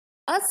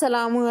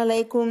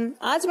अस्सलामुअलैकुम।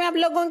 आज मैं आप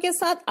लोगों के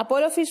साथ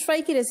अपोलो फिश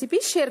फ्राई की रेसिपी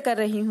शेयर कर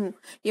रही हूँ।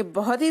 ये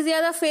बहुत ही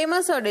ज्यादा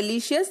फेमस और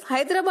delicious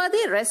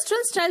Hyderabadi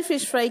restaurant style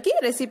fish fry की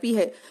रेसिपी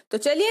है। तो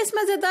चलिए इस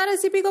मजेदार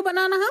रेसिपी को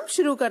बनाना हम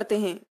शुरू करते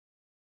हैं।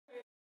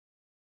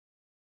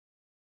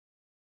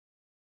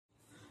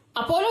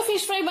 अपोलो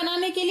फिश फ्राई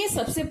बनाने के लिए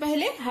सबसे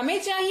पहले हमें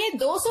चाहिए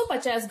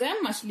 250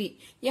 ग्राम मछली।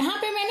 यहाँ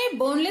पे मैंने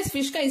बोनलेस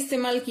फिश का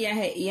इस्तेमाल किया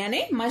है,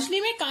 यानी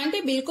मछली में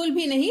कांटे बिल्कुल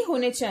भी नहीं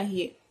होने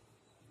चाहिए।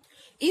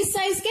 इस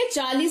साइज के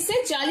 40 से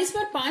 40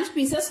 पर 5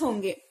 पीसेस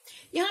होंगे।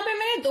 यहाँ पे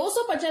मैंने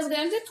 250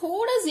 ग्राम से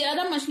थोड़ा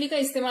ज्यादा मछली का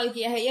इस्तेमाल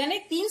किया है, यानी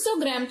 300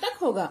 ग्राम तक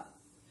होगा।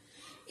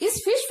 इस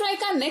फिश फ्राई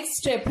का नेक्स्ट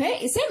स्टेप है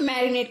इसे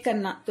मैरिनेट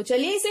करना। तो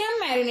चलिए इसे हम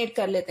मैरिनेट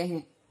कर लेते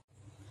हैं।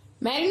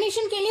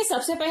 मैरिनेशन के लिए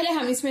सबसे पहले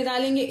हम इसमें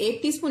डालेंगे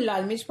 1 टीस्पून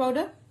लाल मिर्च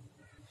पाउडर,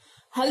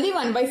 हल्दी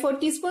 1/4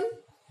 टीस्पून,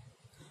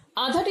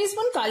 आधा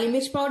टीस्पून काली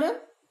मिर्च पाउडर,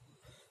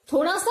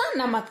 थोड़ा सा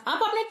नमक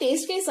आप अपने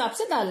टेस्ट के हिसाब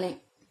से डाल लें,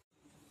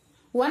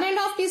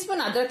 1.5 टीस्पून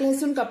अदरक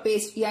लहसुन का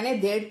पेस्ट यानी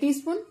 1.5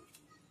 टीस्पून,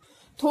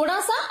 थोड़ा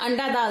सा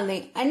अंडा डाल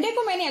दें। अंडे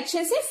को मैंने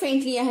अच्छे से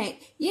फेंट लिया है,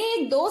 ये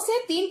एक 2 से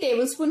 3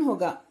 टेबलस्पून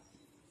होगा,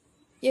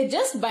 ये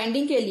जस्ट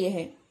बाइंडिंग के लिए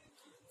है।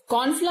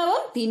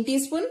 कॉर्नफ्लावर 3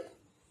 टीस्पून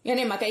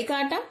यानी मकई का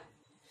आटा,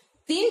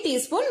 3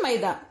 टीस्पून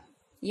मैदा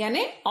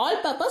यानी ऑल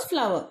पर्पस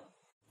फ्लावर,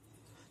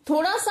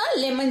 थोड़ा सा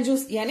लेमन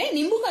जूस यानी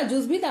नींबू का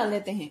जूस भी डाल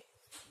देते हैं।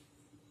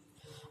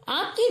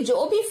 आपकी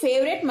जो भी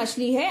फेवरेट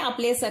मछली है आप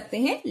ले सकते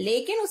हैं,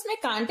 लेकिन उसमें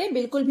कांटे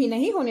बिल्कुल भी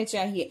नहीं होने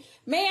चाहिए।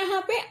 मैं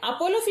यहाँ पे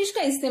अपोलो फिश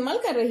का इस्तेमाल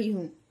कर रही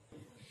हूँ।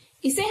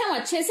 इसे हम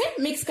अच्छे से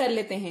मिक्स कर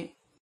लेते हैं।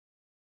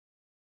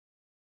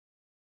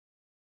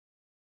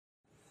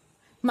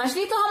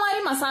 मछली तो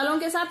हमारी मसालों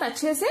के साथ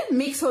अच्छे से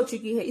मिक्स हो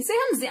चुकी है। इसे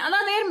हम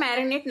ज्यादा देर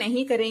मैरिनेट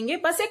नहीं करेंगे,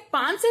 बस एक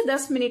 5 से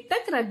 10 मिनट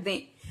तक रख दें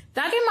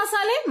ताकि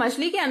मसाले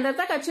मछली के अंदर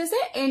तक अच्छे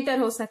से एंटर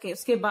हो सके।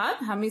 उसके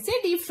बाद हम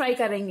इसे डीप फ्राई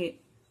करेंगे।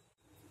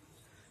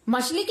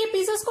 मछली के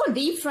पीसेस को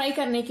डीप फ्राई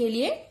करने के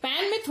लिए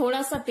पैन में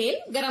थोड़ा सा तेल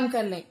गरम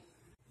कर लें।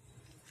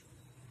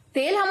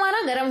 तेल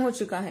हमारा गरम हो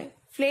चुका है।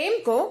 फ्लेम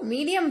को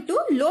मीडियम टू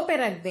लो पे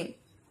रख दें।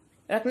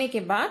 रखने के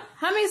बाद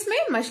हम इसमें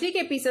मछली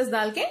के पीसेस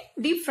डाल के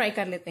डीप फ्राई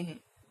कर लेते हैं।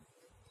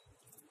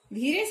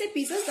 धीरे से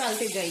पीसेस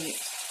डालते जाइए।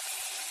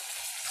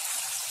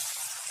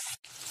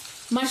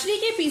 मछली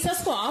के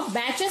पीसेस को आप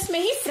बैचेस में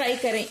ही फ्राई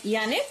करें,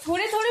 यानी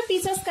थोड़े थोड़े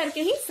पीसेस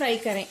करके ही फ्राई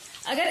करें।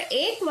 अगर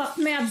एक वक्त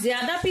में आप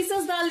ज्यादा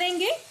पीसेस डाल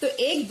देंगे तो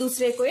एक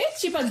दूसरे को ये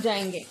चिपक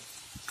जाएंगे।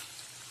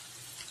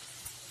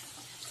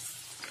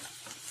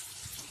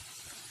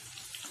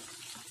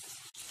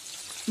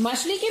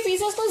 मछली के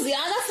पीसेस को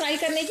ज्यादा फ्राई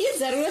करने की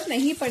जरूरत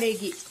नहीं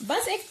पड़ेगी,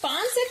 बस एक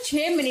 5 से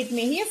 6 मिनट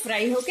में ही ये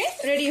फ्राई होके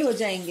रेडी हो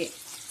जाएंगे,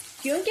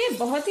 क्योंकि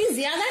बहुत ही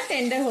ज्यादा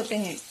टेंडर होते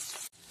हैं।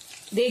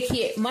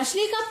 देखिए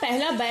मछली का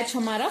पहला बैच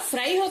हमारा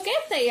फ्राई होके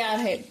तैयार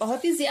है।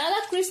 बहुत ही ज्यादा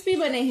क्रिस्पी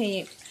बने हैं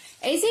ये।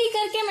 ऐसे ही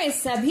करके मैं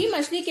सभी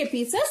मछली के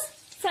पीसेस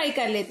फ्राई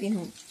कर लेती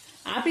हूँ।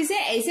 आप इसे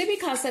ऐसे भी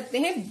खा सकते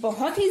हैं,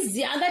 बहुत ही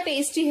ज्यादा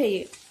टेस्टी है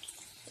ये।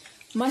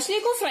 मछली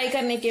को फ्राई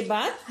करने के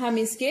बाद हम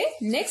इसके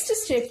नेक्स्ट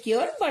स्टेप की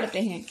ओर बढ़ते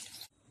हैं।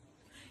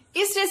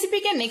 इस रेसिपी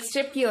के नेक्स्ट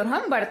स्टेप की ओर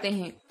हम बढ़ते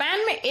हैं।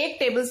 पैन में 1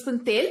 टेबलस्पून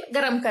तेल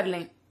गरम कर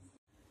लें।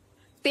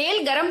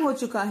 तेल गरम हो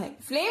चुका है।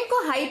 फ्लेम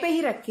को हाई पे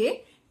ही रख के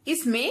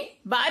इसमें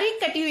बारीक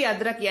कटी हुई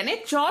अदरक यानी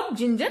चॉप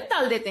जिंजर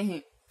डाल देते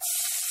हैं।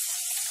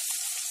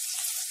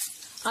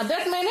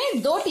 अदरक मैंने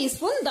 2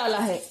 टीस्पून डाला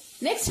है।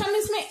 नेक्स्ट हम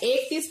इसमें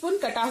 1 टीस्पून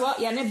कटा हुआ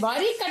यानी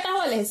बारीक कटा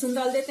हुआ लहसुन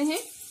डाल देते हैं।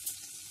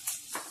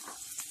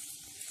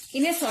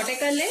 इन्हें सौटे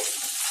कर लें।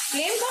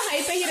 फ्लेम को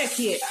हाई पे ही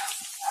रखिए।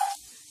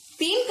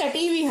 3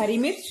 कटी हुई हरी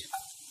मिर्च,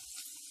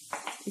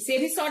 इसे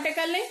भी सौटे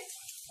कर लें।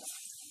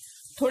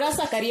 थोड़ा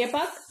सा करिया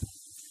पाक।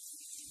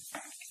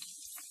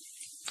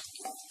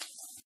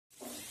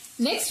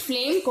 नेक्स्ट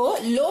फ्लेम को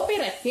लो पे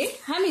रख के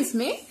हम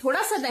इसमें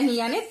थोड़ा सा दही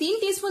यानी 3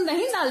 टीस्पून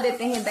दही डाल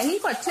देते हैं। दही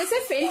को अच्छे से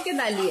फेंट के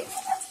डालिए।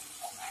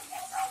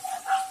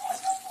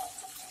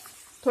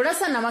 थोड़ा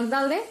सा नमक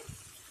डाल दें।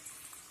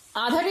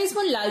 आधा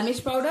टीस्पून लाल मिर्च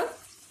powder,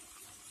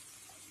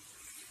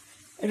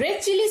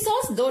 red chilli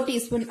sauce 2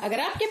 teaspoon. अगर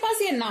आपके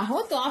पास ये ना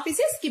हो तो आप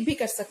इसे स्किप भी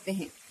कर सकते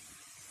हैं।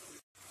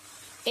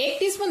 1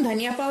 टीस्पून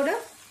धनिया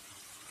पाउडर,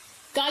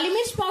 काली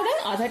मिर्च पाउडर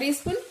आधा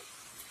टीस्पून,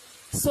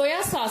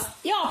 सोया सॉस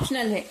ये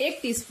ऑप्शनल है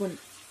 1 टीस्पून।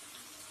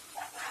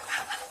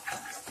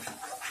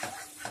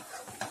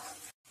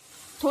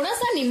 थोड़ा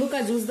सा नींबू का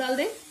जूस डाल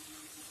दें।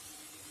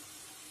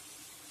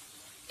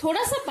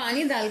 थोड़ा सा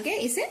पानी डाल के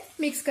इसे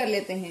मिक्स कर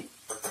लेते हैं।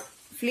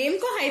 फ्लेम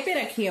को हाई पे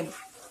रखिए। अब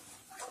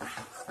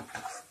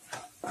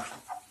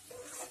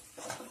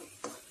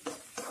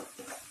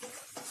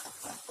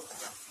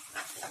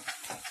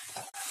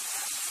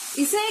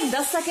इसे एक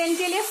 10 सेकेंड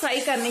के लिए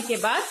फ्राई करने के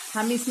बाद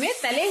हम इसमें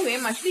तले हुए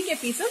मछली के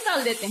पीसेस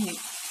डाल देते हैं।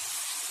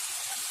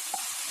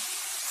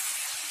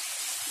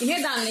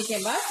 इन्हें डालने के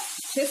बाद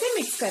अच्छे से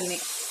मिक्स कर लें।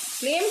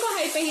 फ्लेम को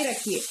हाई पे ही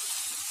रखिए।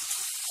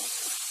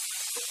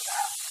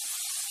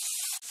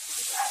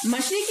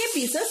 मछली के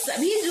पीसेस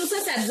सभी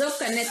जूसेस एब्जॉर्ब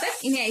करने तक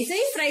इन्हें ऐसे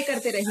ही फ्राई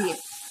करते रहिए।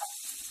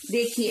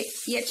 देखिए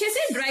ये अच्छे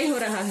से ड्राई हो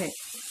रहा है।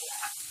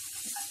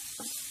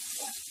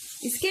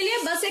 इसके लिए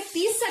बस एक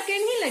 30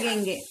 सेकेंड ही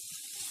लगेंगे।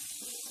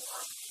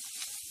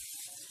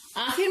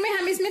 आखिर में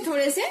हम इसमें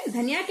थोड़े से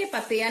धनिया के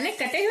पत्ते यानी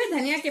कटे हुए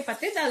धनिया के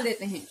पत्ते डाल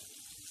देते हैं।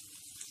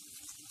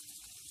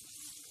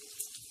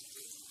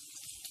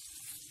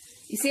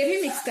 इसे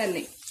भी मिक्स कर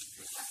लें।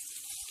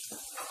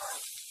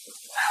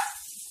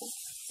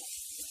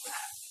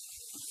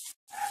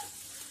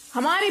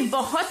 हमारी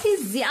बहुत ही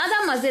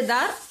ज्यादा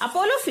मजेदार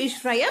अपोलो फिश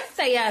फ्राई अब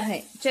तैयार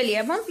है। चलिए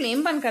अब हम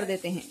फ्लेम बंद कर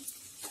देते हैं।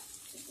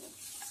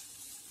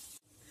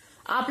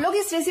 आप लोग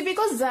इस रेसिपी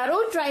को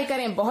जरूर ट्राई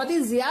करें, बहुत ही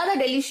ज्यादा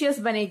डिलीशियस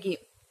बनेगी।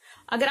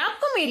 अगर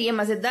आपको मेरी ये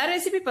मजेदार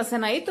रेसिपी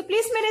पसंद आई तो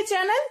प्लीज मेरे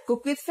चैनल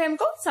कुक विद फेम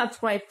को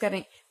सब्सक्राइब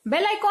करें,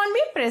 बेल आइकॉन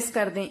भी प्रेस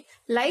कर दें,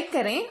 लाइक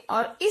करें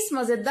और इस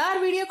मजेदार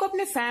वीडियो को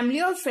अपने फैमिली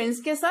और फ्रेंड्स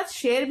के साथ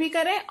शेयर भी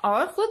करें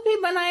और खुद भी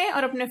बनाएं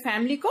और अपने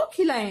फैमिली को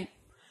खिलाएं।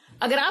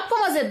 अगर आपको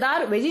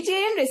मजेदार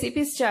वेजिटेरियन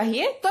रेसिपीज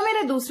चाहिए तो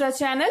मेरा दूसरा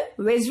चैनल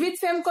वेज विद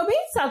फेम को भी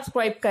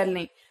सब्सक्राइब कर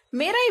लें।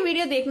 मेरा ये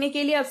वीडियो देखने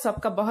के लिए आप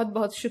सबका बहुत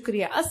बहुत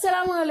शुक्रिया।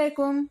 अस्सलाम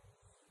वालेकुम।